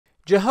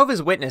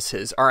Jehovah's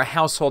Witnesses are a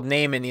household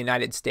name in the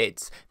United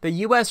States. The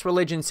U.S.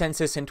 religion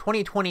census in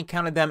 2020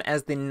 counted them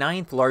as the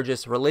 9th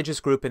largest religious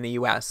group in the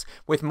U.S.,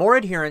 with more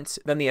adherents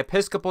than the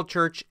Episcopal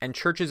Church and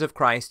Churches of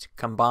Christ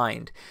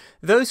combined.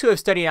 Those who have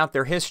studied out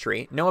their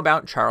history know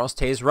about Charles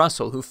Taze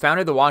Russell, who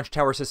founded the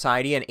Watchtower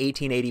Society in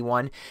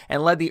 1881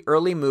 and led the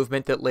early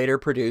movement that later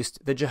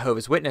produced the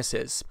Jehovah's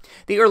Witnesses.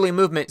 The early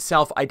movement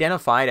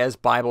self-identified as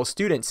Bible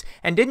students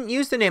and didn't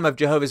use the name of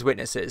Jehovah's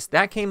Witnesses.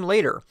 That came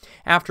later.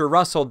 After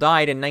Russell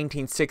died in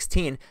 1916,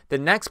 the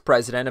next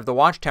president of the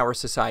Watchtower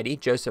Society,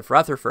 Joseph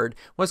Rutherford,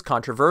 was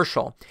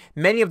controversial.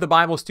 Many of the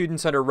Bible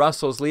students under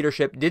Russell's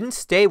leadership didn't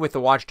stay with the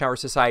Watchtower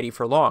Society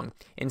for long.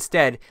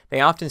 Instead,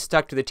 they often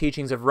stuck to the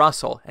teachings of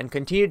Russell and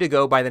continued to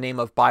go by the name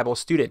of Bible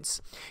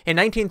students. In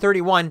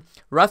 1931,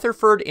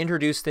 Rutherford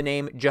introduced the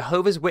name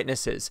Jehovah's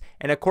Witnesses,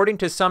 and according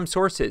to some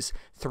sources,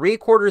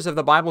 3/4 of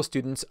the Bible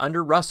students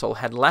under Russell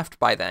had left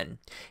by then.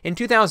 In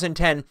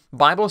 2010,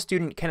 Bible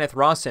student Kenneth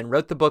Rawson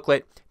wrote the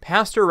booklet,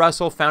 Pastor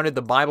Russell Founded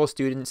the Bible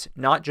Students,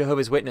 Not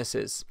Jehovah's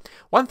Witnesses.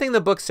 One thing the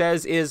book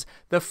says is,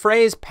 the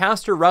phrase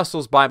Pastor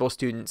Russell's Bible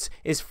Students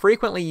is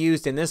frequently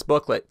used in this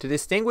booklet to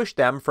distinguish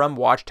them from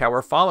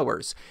Watchtower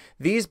followers.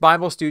 These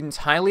Bible students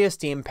highly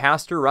esteem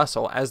Pastor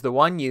Russell as the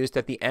one used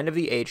at the end of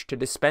the age to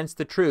dispense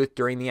the truth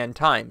during the end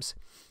times.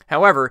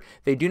 However,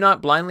 they do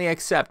not blindly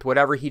accept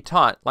whatever he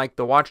taught, like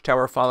the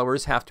Watchtower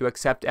followers have to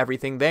accept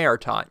everything they are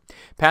taught.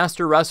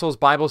 Pastor Russell's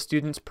Bible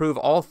students prove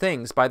all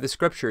things by the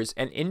Scriptures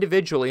and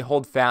individually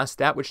hold fast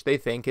that which they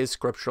think is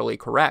scripturally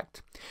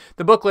correct.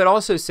 The booklet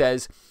also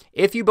says,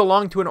 if you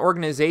belong to an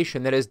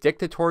organization that has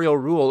dictatorial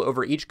rule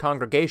over each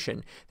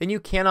congregation, then you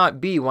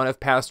cannot be one of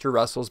Pastor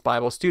Russell's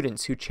Bible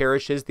students who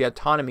cherishes the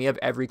autonomy of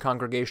every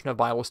congregation of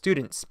Bible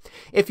students.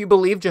 If you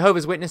believe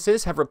Jehovah's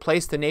Witnesses have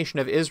replaced the nation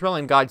of Israel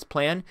in God's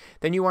plan,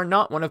 then you are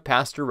not one of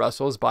Pastor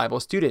Russell's Bible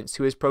students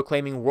who is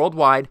proclaiming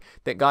worldwide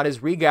that God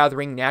is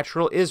regathering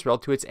natural Israel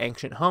to its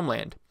ancient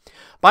homeland.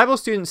 Bible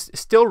students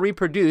still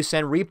reproduce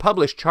and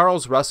republish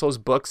Charles Russell's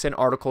books and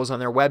articles on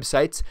their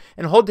websites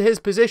and hold to his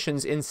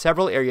positions in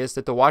several areas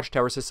that the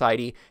Watchtower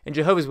Society and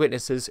Jehovah's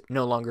Witnesses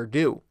no longer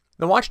do.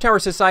 The Watchtower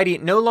Society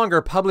no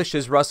longer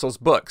publishes Russell's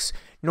books.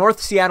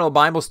 North Seattle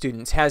Bible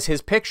Students has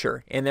his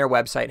picture in their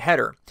website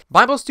header.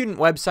 Bible student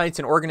websites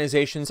and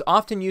organizations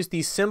often use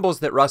these symbols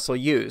that Russell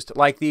used,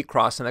 like the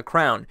cross and the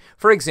crown.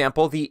 For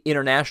example, the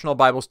International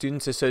Bible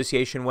Students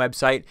Association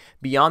website,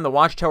 Beyond the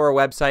Watchtower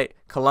website,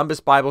 Columbus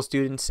Bible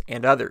Students,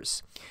 and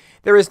others.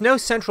 There is no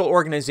central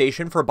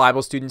organization for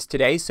Bible students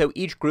today, so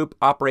each group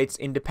operates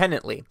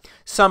independently.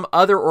 Some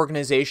other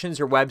organizations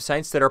or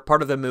websites that are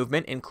part of the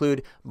movement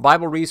include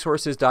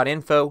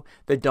BibleResources.info,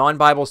 the Dawn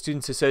Bible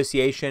Students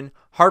Association,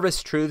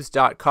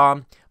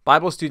 HarvestTruths.com,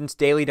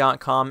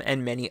 BibleStudentsDaily.com,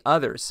 and many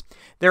others.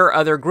 There are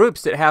other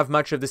groups that have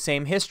much of the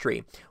same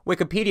history.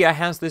 Wikipedia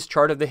has this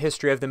chart of the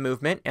history of the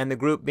movement, and the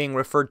group being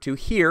referred to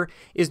here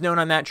is known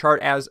on that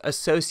chart as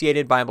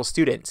Associated Bible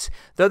Students.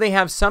 Though they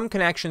have some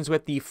connections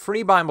with the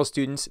Free Bible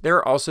Students, there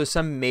are also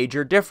some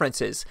major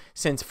differences,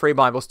 since Free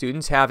Bible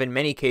Students have in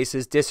many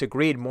cases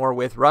disagreed more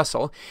with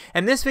Russell,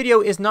 and this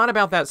video is not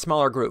about that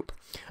smaller group.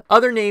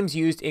 Other names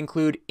used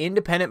include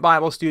Independent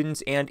Bible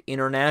Students and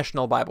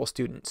International Bible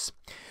Students.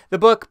 The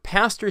book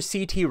Pastor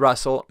C.T.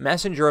 Russell,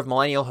 Messenger of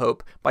Millennial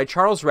Hope by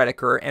Charles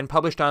Rediker and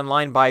published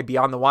online by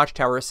Beyond the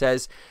Watchtower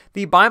says,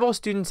 the Bible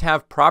students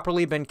have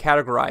properly been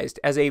categorized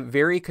as a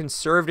very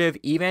conservative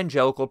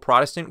evangelical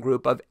Protestant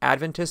group of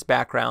Adventist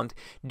background,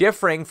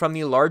 differing from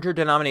the larger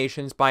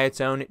denominations by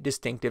its own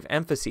distinctive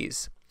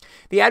emphases.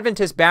 The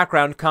Adventist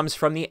background comes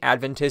from the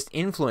Adventist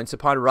influence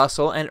upon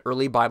Russell and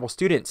early Bible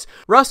students.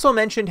 Russell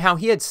mentioned how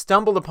he had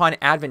stumbled upon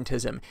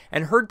Adventism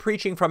and heard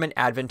preaching from an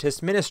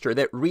Adventist minister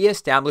that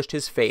reestablished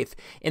his faith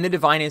in the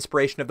divine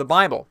inspiration of the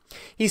Bible.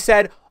 He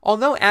said,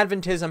 although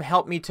Adventism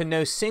helped me to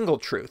know single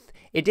truth,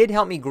 it did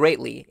help me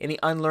greatly in the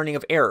unlearning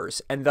of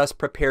errors and thus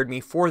prepared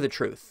me for the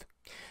truth.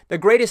 The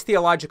greatest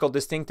theological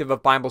distinctive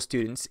of Bible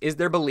students is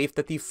their belief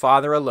that the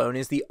Father alone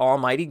is the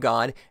Almighty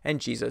God and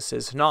Jesus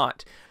is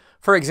not.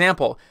 For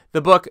example,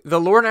 the book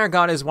The Lord Our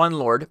God is One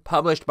Lord,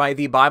 published by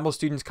the Bible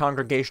Students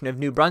Congregation of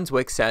New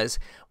Brunswick, says,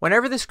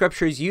 whenever the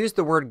Scriptures use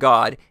the word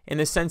God in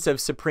the sense of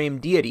supreme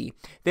deity,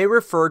 they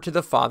refer to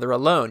the Father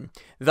alone.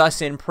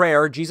 Thus, in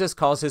prayer, Jesus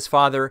calls his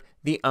Father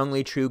the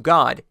only true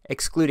God,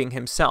 excluding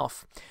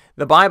himself.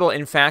 The Bible,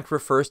 in fact,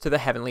 refers to the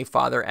Heavenly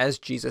Father as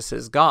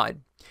Jesus'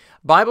 God.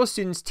 Bible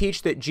students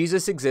teach that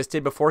Jesus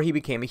existed before he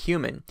became a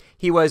human.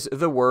 He was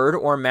the word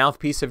or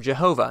mouthpiece of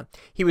Jehovah.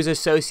 He was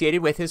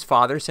associated with his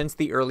Father since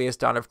the earliest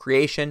dawn of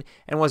creation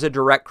and was a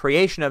direct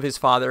creation of his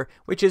Father,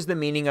 which is the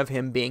meaning of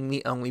him being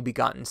the only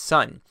begotten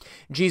Son.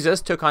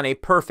 Jesus took on a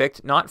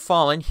perfect, not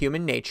fallen,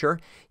 human nature.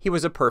 He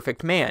was a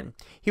perfect man.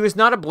 He was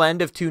not a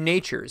blend of two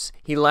natures.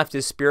 He left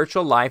his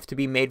spiritual life to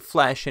be made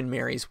flesh in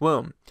Mary's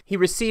womb. He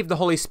received the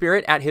Holy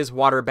Spirit at his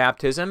water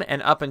baptism,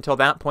 and up until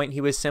that point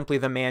he was simply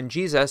the man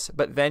Jesus,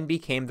 but then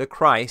became the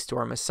Christ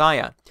or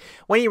Messiah.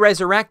 When he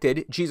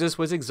resurrected, Jesus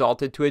was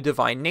exalted to a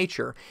divine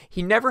nature.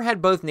 He never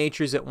had both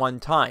natures at one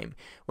time.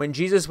 When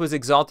Jesus was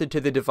exalted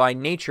to the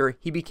divine nature,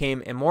 he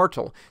became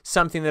immortal,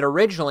 something that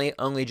originally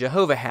only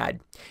Jehovah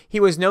had. He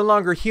was no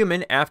longer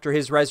human after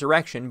his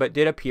resurrection, but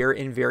did appear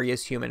in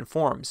various human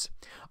forms.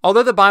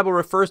 Although the Bible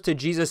refers to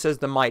Jesus as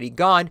the mighty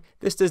God,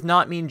 this does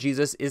not mean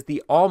Jesus is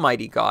the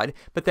almighty God,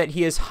 but that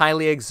he is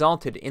highly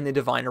exalted in the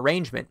divine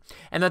arrangement,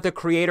 and that the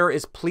Creator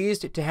is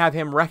pleased to have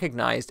him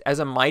recognized as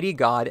a mighty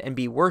God and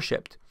be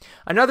worshipped.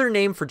 Another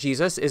name for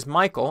Jesus is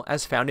Michael,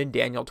 as found in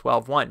Daniel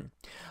 12:1.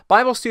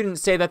 Bible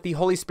students say that the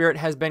Holy Spirit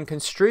has been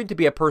construed to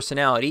be a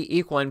personality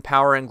equal in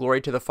power and glory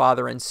to the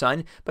Father and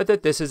Son, but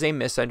that this is a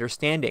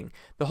misunderstanding.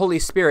 The Holy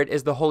Spirit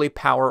is the holy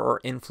power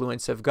or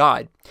influence of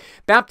God.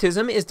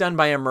 Baptism is done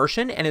by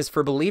immersion and is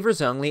for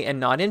believers only and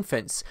not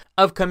infants.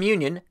 Of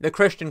communion, the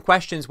Christian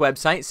Questions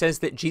website says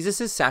that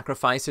Jesus'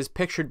 sacrifice is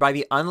pictured by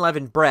the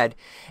unleavened bread,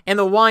 and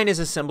the wine is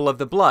a symbol of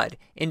the blood,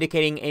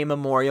 indicating a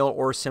memorial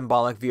or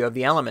symbolic view of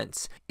the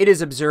elements. It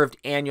is observed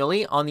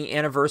annually on the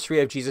anniversary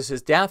of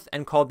Jesus' death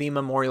and called the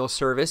memorial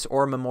service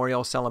or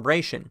memorial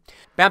celebration.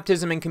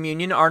 Baptism and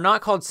communion are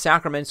not called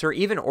sacraments or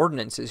even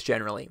ordinances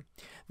generally.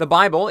 The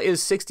Bible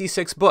is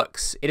 66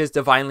 books. It is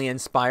divinely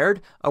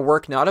inspired, a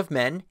work not of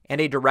men,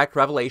 and a direct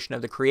revelation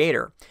of the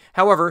Creator.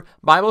 However,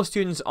 Bible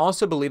students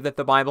also believe that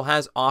the Bible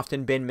has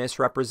often been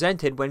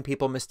misrepresented when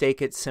people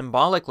mistake its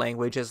symbolic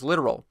language as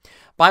literal.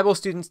 Bible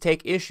students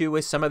take issue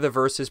with some of the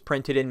verses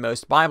printed in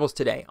most Bibles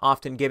today,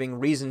 often giving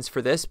reasons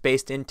for this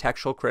based in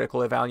textual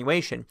critical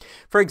evaluation.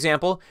 For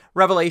example,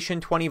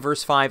 Revelation 20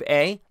 verse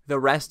 5a, "The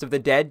rest of the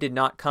dead did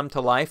not come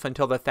to life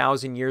until the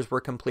 1,000 years were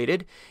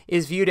completed,"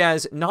 is viewed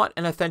as not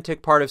an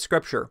authentic part of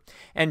Scripture.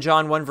 And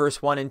John 1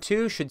 verse 1 and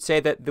 2 should say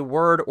that the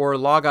Word or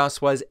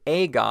Logos was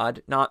a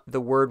God, not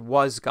the Word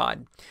was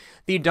God.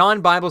 The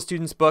Dawn Bible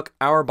Students book,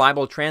 Our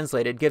Bible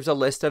Translated, gives a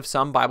list of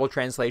some Bible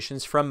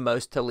translations from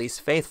most to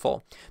least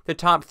faithful. The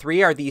top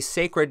three are the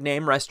Sacred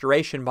Name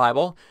Restoration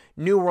Bible,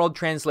 New World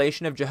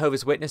Translation of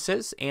Jehovah's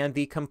Witnesses, and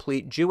the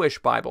Complete Jewish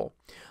Bible.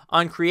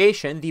 On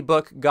creation, the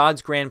book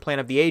God's Grand Plan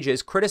of the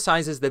Ages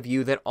criticizes the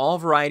view that all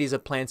varieties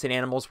of plants and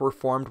animals were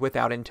formed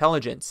without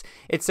intelligence.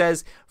 It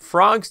says,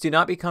 "Frogs do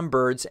not become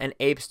birds and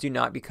apes do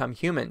not become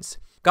humans."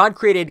 God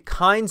created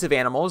kinds of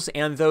animals,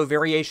 and though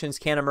variations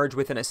can emerge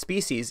within a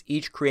species,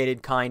 each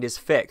created kind is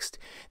fixed.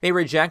 They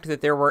reject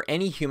that there were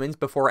any humans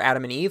before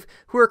Adam and Eve,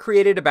 who were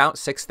created about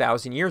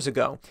 6,000 years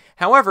ago.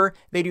 However,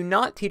 they do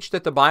not teach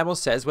that the Bible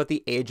says what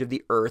the age of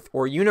the earth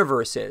or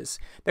universe is.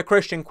 The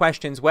Christian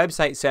Questions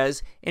website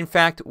says, "In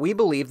fact, we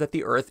believe that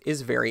the earth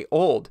is very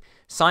old.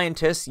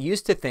 Scientists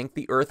used to think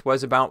the Earth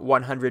was about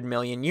 100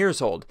 million years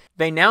old.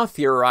 They now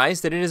theorize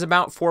that it is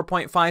about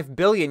 4.5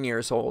 billion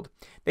years old.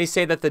 They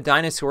say that the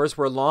dinosaurs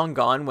were long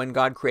gone when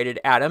God created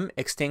Adam,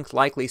 extinct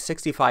likely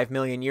 65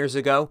 million years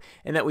ago,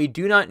 and that we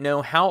do not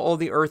know how old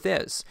the Earth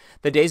is.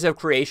 The days of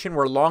creation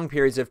were long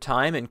periods of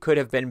time and could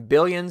have been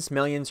billions,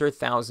 millions, or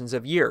thousands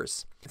of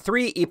years."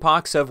 3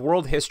 epochs of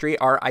world history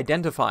are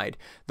identified: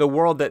 the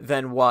world that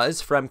then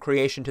was, from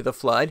creation to the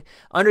flood,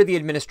 under the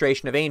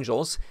administration of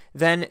angels;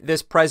 then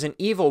this present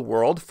evil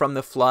world, from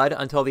the flood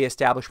until the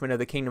establishment of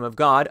the kingdom of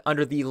God,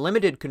 under the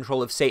limited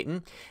control of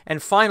Satan;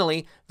 and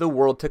finally, the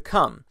world to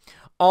come.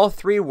 All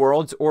 3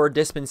 worlds or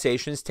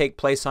dispensations take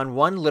place on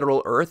one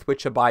literal earth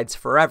which abides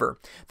forever.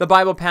 The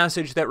Bible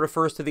passage that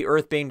refers to the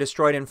earth being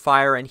destroyed in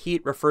fire and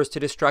heat refers to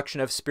destruction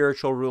of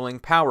spiritual ruling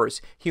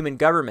powers, human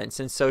governments,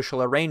 and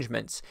social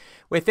arrangements.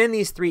 Within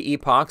these 3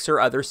 epochs are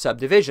other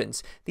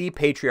subdivisions: the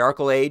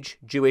patriarchal age,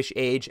 Jewish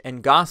age,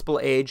 and gospel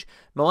age,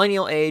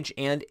 millennial age,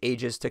 and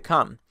ages to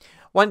come.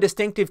 One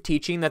distinctive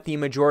teaching that the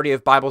majority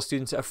of Bible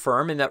students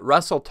affirm and that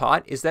Russell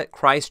taught is that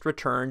Christ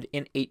returned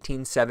in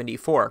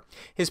 1874.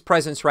 His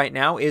presence right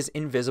now is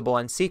invisible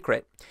and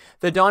secret.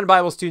 The Dawn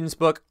Bible Students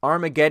book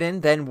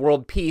Armageddon, Then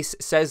World Peace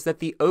says that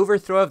the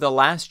overthrow of the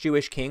last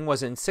Jewish king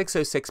was in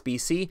 606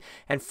 BC,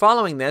 and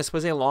following this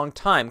was a long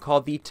time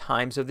called the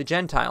Times of the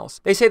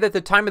Gentiles. They say that the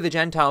time of the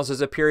Gentiles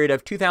is a period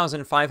of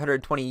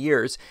 2,520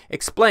 years,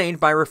 explained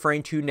by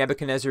referring to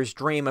Nebuchadnezzar's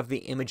dream of the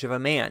image of a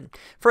man.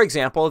 For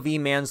example, the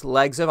man's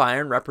legs of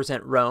iron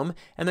represent Rome,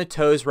 and the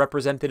toes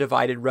represent the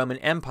divided Roman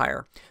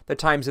Empire. The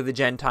times of the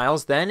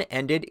Gentiles then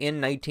ended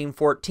in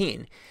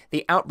 1914.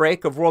 The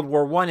outbreak of World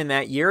War I in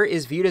that year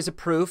is viewed as a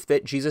proof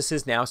that Jesus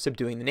is now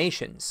subduing the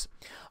nations.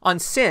 On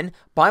sin,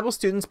 Bible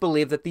students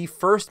believe that the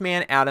first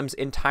man Adam's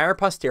entire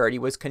posterity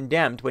was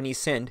condemned when he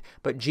sinned,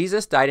 but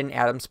Jesus died in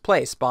Adam's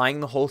place, buying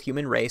the whole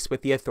human race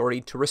with the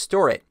authority to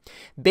restore it.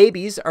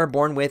 Babies are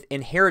born with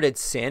inherited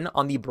sin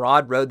on the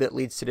broad road that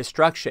leads to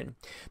destruction.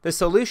 The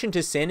solution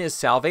to sin is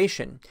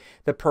salvation.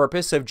 The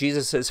purpose of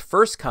Jesus'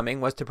 first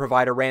coming was to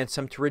provide a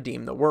ransom to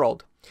redeem the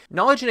world.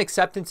 Knowledge and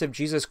acceptance of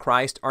Jesus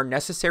Christ are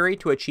necessary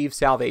to achieve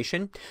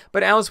salvation,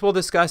 but as we'll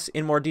discuss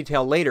in more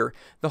detail later,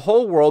 the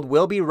whole world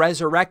will be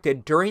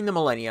resurrected during the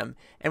millennium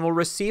and will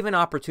receive an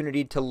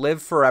opportunity to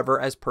live forever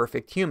as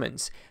perfect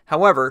humans.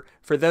 However,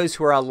 for those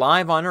who are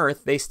alive on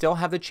earth, they still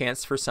have the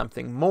chance for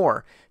something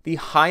more, the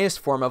highest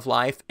form of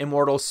life,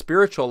 immortal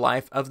spiritual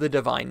life of the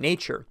divine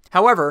nature.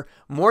 However,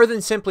 more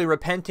than simply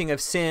repenting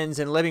of sins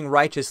and living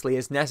righteously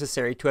is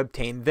necessary to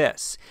obtain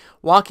this.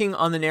 Walking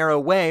on the narrow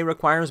way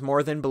requires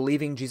more than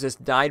believing Jesus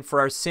died for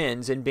our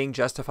sins and being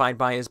justified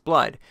by his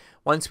blood.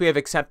 Once we have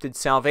accepted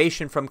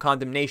salvation from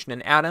condemnation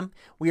in Adam,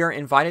 we are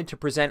invited to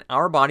present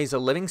our bodies a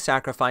living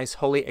sacrifice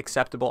wholly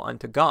acceptable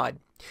unto God.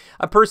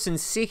 A person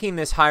seeking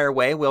this higher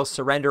way will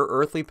surrender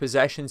earthly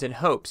possessions and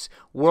hopes.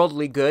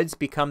 Worldly goods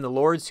become the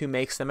Lord's, who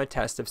makes them a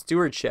test of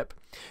stewardship.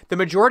 The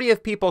majority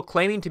of people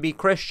claiming to be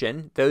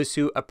Christian, those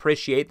who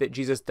appreciate that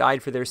Jesus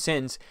died for their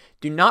sins,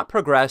 do not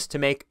progress to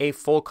make a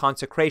full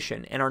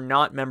consecration and are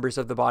not members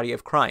of the body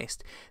of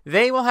Christ.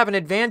 They will have an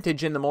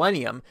advantage in the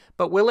millennium,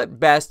 but will at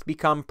best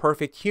become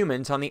perfect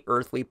humans on the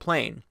earthly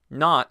plane,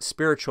 not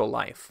spiritual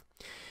life.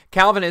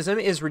 Calvinism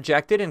is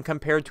rejected and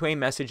compared to a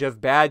message of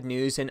bad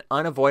news and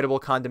unavoidable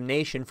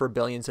condemnation for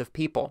billions of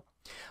people.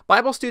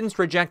 Bible students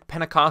reject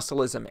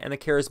Pentecostalism and the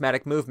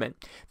charismatic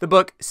movement. The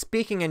book,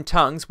 Speaking in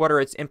Tongues, What Are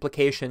Its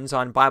Implications,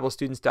 on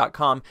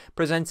BibleStudents.com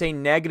presents a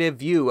negative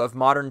view of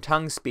modern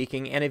tongue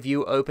speaking and a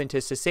view open to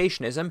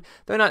cessationism,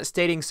 though not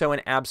stating so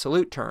in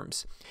absolute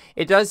terms.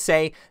 It does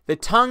say, the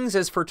tongues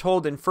as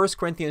foretold in 1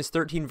 Corinthians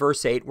 13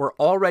 verse 8 were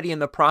already in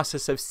the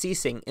process of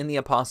ceasing in the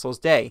apostles'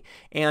 day,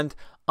 and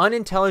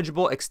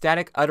unintelligible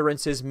ecstatic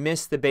utterances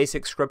miss the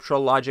basic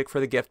scriptural logic for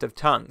the gift of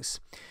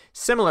tongues.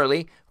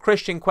 Similarly,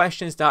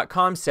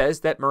 ChristianQuestions.com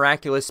says that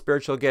miraculous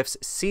spiritual gifts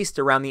ceased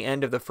around the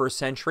end of the first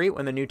century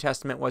when the New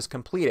Testament was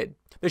completed.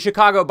 The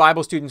Chicago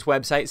Bible Students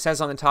website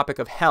says on the topic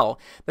of hell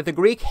that the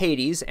Greek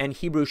Hades and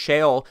Hebrew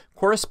Sheol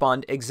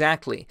correspond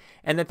exactly,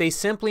 and that they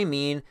simply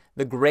mean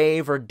the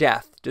grave or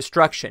death,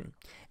 destruction.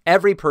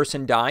 Every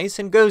person dies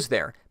and goes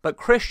there, but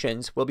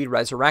Christians will be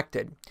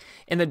resurrected.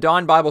 In the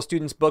Dawn Bible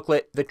Students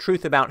booklet, The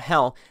Truth About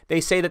Hell,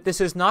 they say that this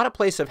is not a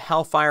place of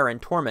hellfire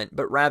and torment,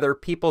 but rather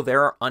people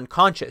there are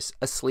unconscious,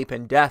 asleep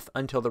in death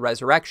until the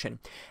resurrection.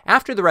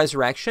 After the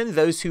resurrection,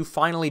 those who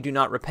finally do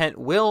not repent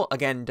will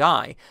again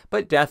die,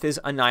 but death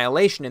is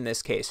annihilation in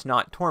this case,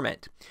 not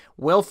torment.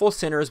 Willful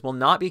sinners will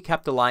not be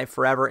kept alive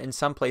forever in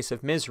some place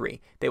of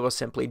misery. They will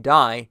simply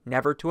die,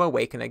 never to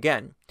awaken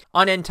again.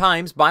 On End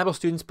Times, Bible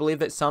students believe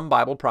that some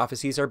Bible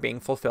prophecies are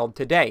being fulfilled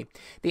today.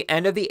 The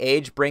end of the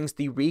age brings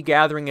the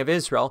regathering of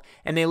Israel,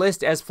 and they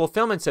list as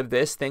fulfillments of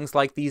this things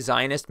like the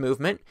Zionist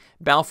movement,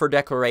 Balfour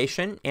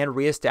Declaration, and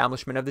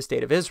reestablishment of the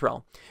State of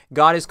Israel.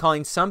 God is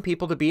calling some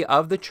people to be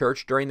of the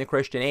church during the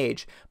Christian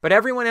age, but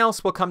everyone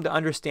else will come to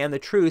understand the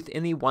truth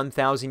in the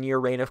 1,000-year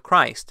reign of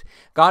Christ.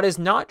 God is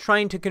not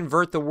trying to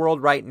convert the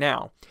world right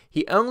now.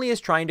 He only is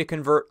trying to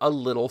convert a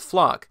little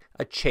flock,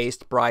 a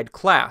chaste bride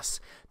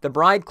class. The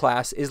bride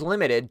class is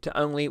limited to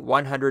only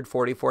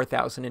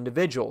 144,000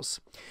 individuals.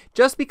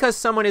 Just because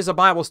someone is a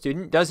Bible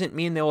student doesn't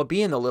mean they will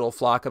be in the little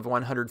flock of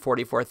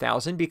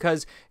 144,000,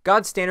 because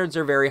God's standards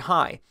are very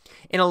high.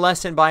 In a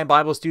lesson by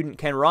Bible student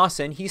Ken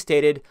Rawson, he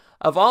stated,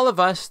 "Of all of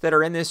us that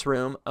are in this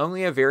room,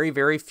 only a very,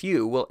 very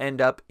few will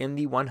end up in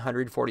the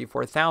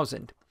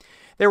 144,000.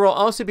 There will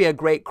also be a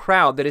great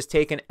crowd that is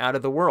taken out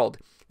of the world.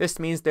 This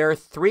means there are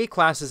three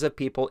classes of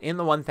people in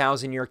the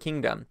 1,000-year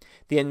kingdom: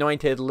 the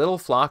anointed little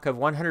flock of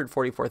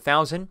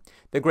 144,000,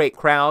 the great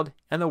crowd,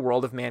 and the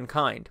world of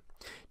mankind.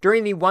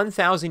 During the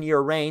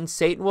 1,000-year reign,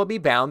 Satan will be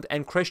bound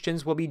and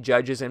Christians will be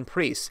judges and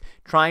priests,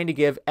 trying to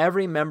give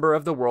every member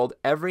of the world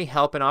every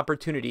help and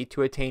opportunity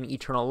to attain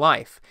eternal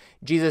life.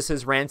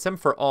 Jesus' ransom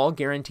for all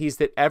guarantees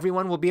that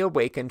everyone will be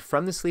awakened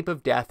from the sleep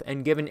of death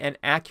and given an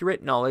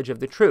accurate knowledge of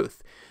the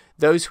truth.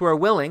 Those who are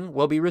willing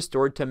will be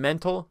restored to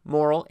mental,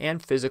 moral,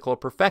 and physical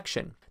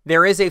perfection.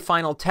 There is a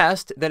final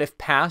test that, if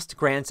passed,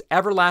 grants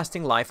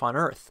everlasting life on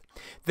earth.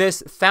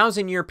 This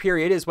 1,000-year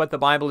period is what the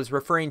Bible is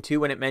referring to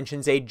when it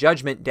mentions a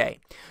judgment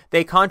day.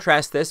 They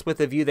contrast this with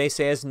the view they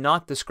say is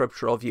not the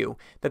scriptural view,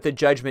 that the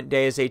judgment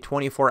day is a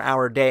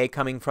 24-hour day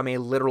coming from a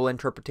literal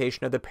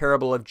interpretation of the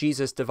parable of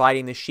Jesus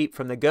dividing the sheep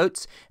from the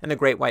goats and the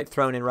great white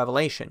throne in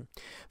Revelation.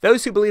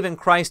 Those who believe in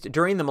Christ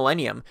during the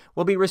millennium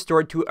will be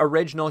restored to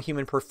original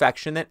human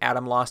perfection that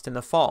Adam lost in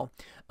the fall.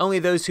 Only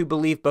those who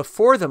believe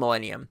before the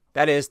millennium,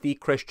 that is, the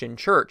Christian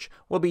church,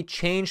 will be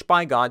changed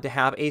by God to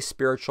have a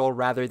spiritual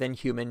rather than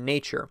human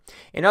nature.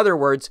 In other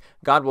words,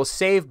 God will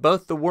save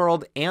both the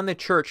world and the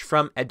church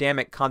from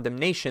Adamic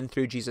condemnation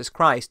through Jesus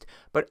Christ,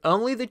 but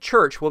only the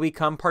church will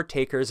become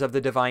partakers of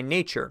the divine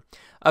nature.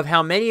 Of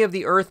how many of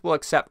the earth will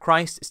accept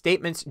Christ,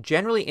 statements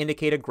generally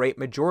indicate a great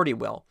majority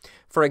will.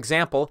 For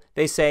example,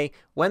 they say,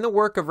 when the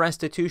work of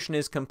restitution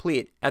is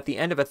complete, at the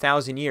end of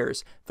 1,000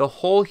 years, the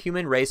whole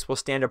human race will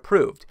stand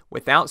approved,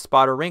 without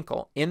spot or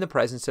wrinkle, in the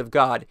presence of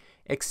God,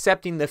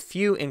 excepting the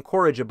few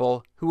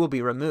incorrigible who will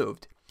be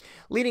removed.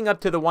 Leading up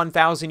to the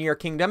 1,000-year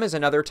kingdom is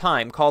another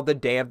time called the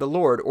Day of the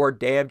Lord or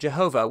Day of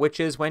Jehovah, which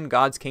is when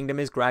God's kingdom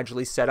is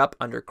gradually set up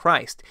under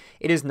Christ.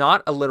 It is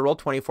not a literal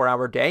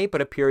 24-hour day,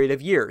 but a period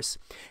of years.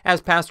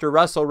 As Pastor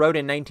Russell wrote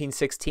in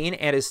 1916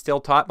 and is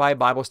still taught by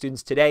Bible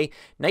students today,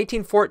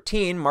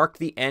 1914 marked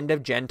the end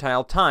of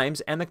Gentile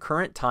times, and the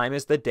current time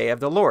is the Day of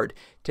the Lord.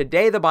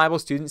 Today, the Bible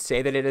students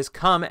say that it has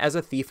come as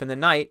a thief in the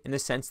night, in the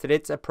sense that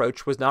its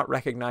approach was not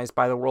recognized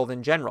by the world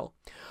in general.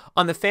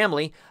 On the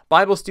family,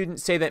 Bible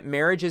students say that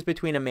marriage is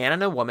between a man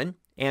and a woman,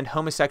 and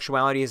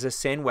homosexuality is a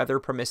sin whether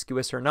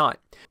promiscuous or not.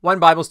 One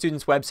Bible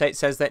student's website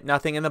says that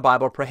nothing in the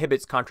Bible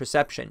prohibits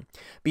contraception.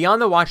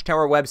 Beyond the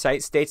Watchtower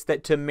website states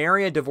that to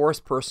marry a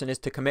divorced person is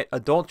to commit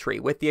adultery,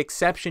 with the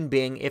exception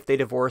being if they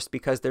divorced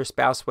because their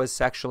spouse was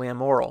sexually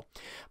immoral.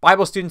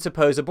 Bible students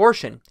oppose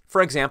abortion.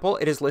 For example,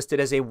 it is listed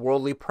as a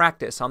worldly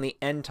practice on the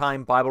End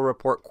Time Bible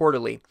Report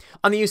Quarterly.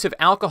 On the use of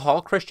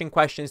alcohol,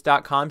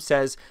 ChristianQuestions.com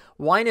says,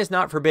 "Wine is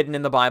not forbidden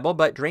in the Bible,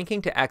 but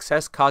drinking to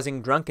excess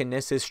causing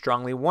drunkenness is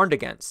strongly warned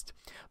against."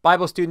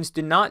 Bible students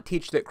do not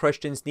teach that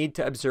Christians need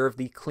to observe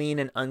the clean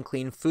and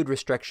unclean food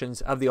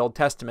restrictions of the Old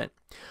Testament.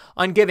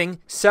 On giving,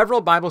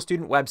 several Bible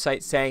student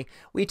websites say,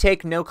 "We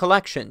take no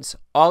collections.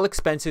 All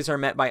expenses are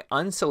met by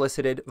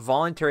unsolicited,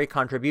 voluntary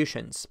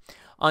contributions."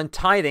 On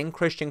tithing,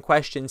 Christian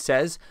Questions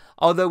says,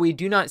 "Although we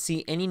do not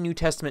see any New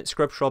Testament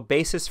scriptural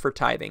basis for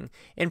tithing,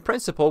 in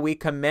principle we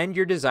commend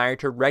your desire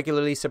to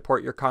regularly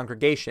support your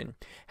congregation.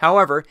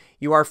 However,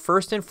 you are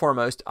first and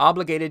foremost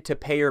obligated to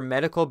pay your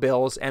medical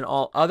bills and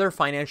all other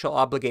financial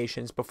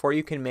obligations before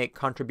you can make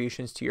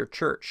contributions to your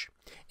church."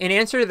 In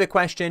answer to the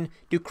question,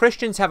 "Do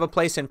Christians have a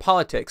place in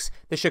politics?"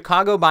 the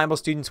Chicago Bible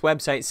Students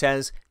website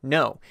says,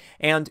 "No,"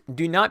 and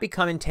 "do not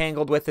become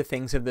entangled with the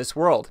things of this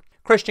world."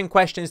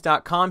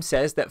 ChristianQuestions.com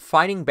says that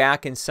fighting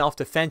back in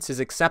self-defense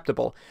is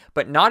acceptable,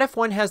 but not if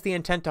one has the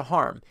intent to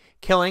harm.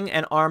 Killing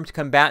an armed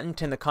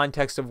combatant in the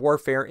context of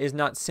warfare is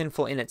not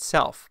sinful in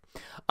itself.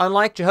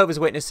 Unlike Jehovah's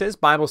Witnesses,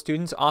 Bible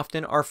students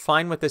often are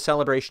fine with the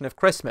celebration of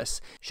Christmas.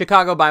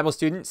 Chicago Bible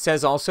Student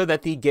says also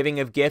that the giving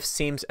of gifts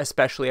seems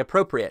especially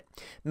appropriate.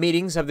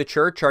 Meetings of the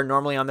church are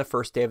normally on the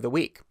first day of the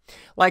week.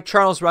 Like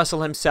Charles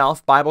Russell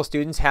himself, Bible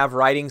students have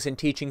writings and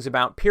teachings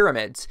about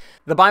pyramids.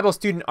 The Bible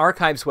Student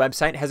Archives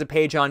website has a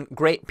page on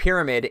Great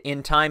Pyramid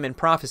in Time and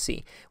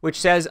Prophecy,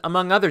 which says,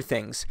 among other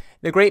things,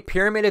 "The Great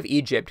Pyramid of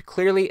Egypt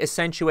clearly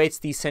accentuates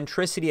the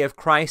centricity of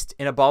Christ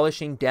in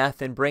abolishing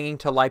death and bringing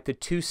to light the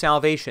two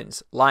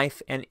salvations,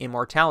 life and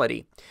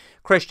immortality."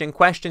 Christian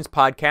Questions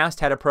podcast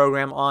had a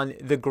program on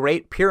the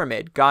Great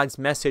Pyramid, God's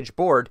Message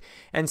Board,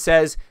 and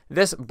says,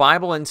 "This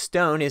Bible in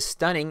stone is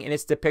stunning in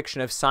its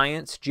depiction of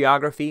science,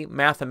 geography,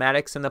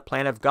 mathematics, and the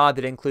plan of God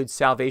that includes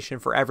salvation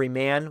for every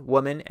man,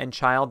 woman, and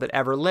child that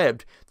ever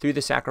lived through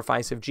the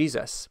sacrifice of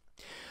Jesus."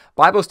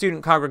 Bible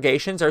student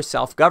congregations are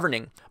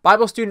self-governing.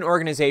 Bible student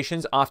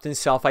organizations often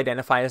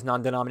self-identify as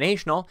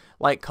non-denominational,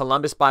 like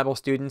Columbus Bible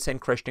Students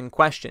and Christian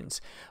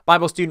Questions.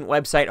 Bible student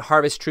website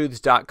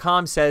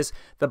HarvestTruths.com says,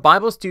 "The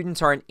Bible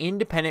students are an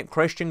independent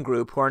Christian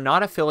group who are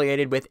not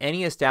affiliated with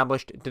any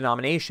established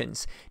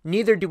denominations.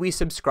 Neither do we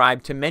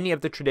subscribe to many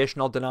of the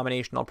traditional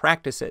denominational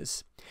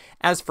practices."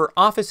 As for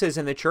offices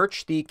in the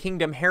church, the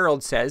Kingdom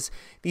Herald says,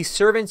 "The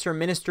servants or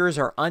ministers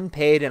are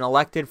unpaid and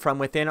elected from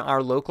within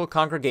our local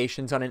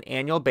congregations on an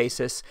annual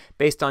basis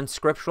based on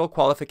scriptural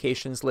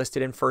qualifications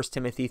listed in 1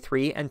 Timothy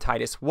 3 and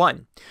Titus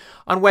 1.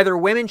 On whether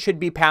women should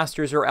be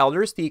pastors or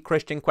elders, the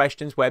Christian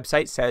Questions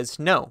website says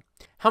no.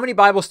 How many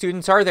Bible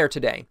students are there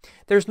today?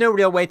 There's no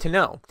real way to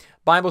know.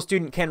 Bible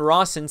student Ken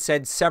Rawson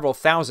said several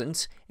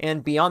thousands,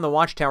 and Beyond the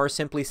Watchtower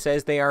simply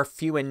says they are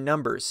few in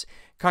numbers.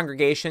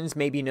 Congregations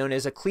may be known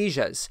as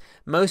ecclesias.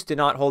 Most do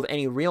not hold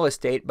any real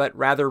estate, but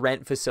rather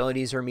rent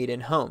facilities or meet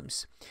in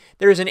homes.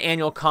 There is an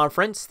annual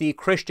conference, the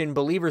Christian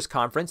Believers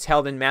Conference,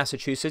 held in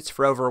Massachusetts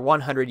for over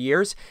 100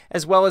 years,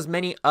 as well as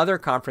many other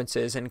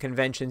conferences and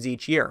conventions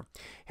each year.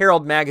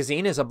 Herald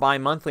Magazine is a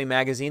bi-monthly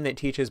magazine that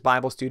teaches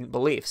Bible student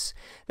beliefs.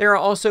 There are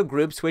also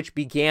groups which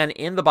began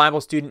in the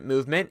Bible student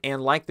movement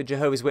and, like the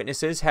Jehovah's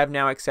Witnesses, have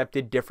now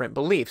accepted different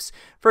beliefs.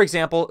 For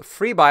example,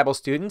 Free Bible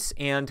Students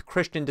and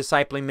Christian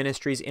Discipling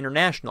Ministries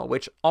International,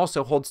 which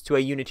also holds to a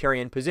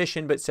Unitarian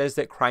position but says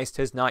that Christ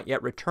has not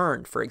yet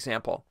returned, for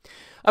example.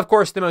 Of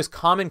course, the most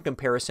common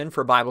comparison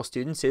for Bible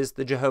students is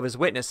the Jehovah's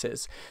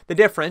Witnesses. The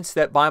difference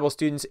that Bible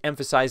students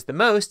emphasize the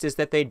most is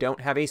that they don't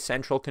have a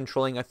central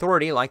controlling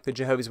authority like the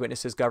Jehovah's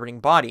Witnesses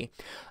governing body.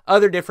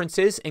 Other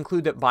differences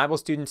include that Bible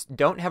students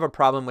don't have a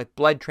problem with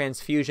blood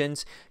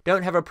transfusions,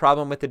 don't have a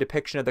problem with the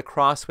depiction of the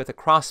cross with a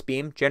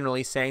crossbeam,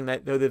 generally saying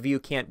that though the view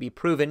can't be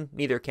proven,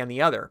 neither can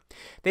the other.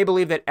 They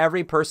believe that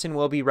every person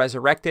will be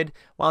resurrected,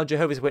 while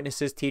Jehovah's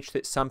Witnesses teach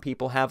that some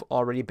people have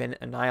already been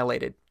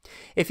annihilated.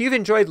 If you've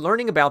enjoyed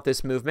learning about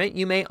this movement,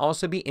 you may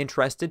also be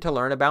interested to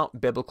learn about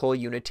biblical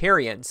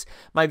Unitarians.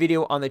 My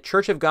video on the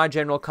Church of God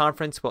General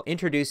Conference will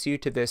introduce you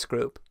to this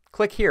group.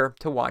 Click here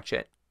to watch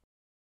it.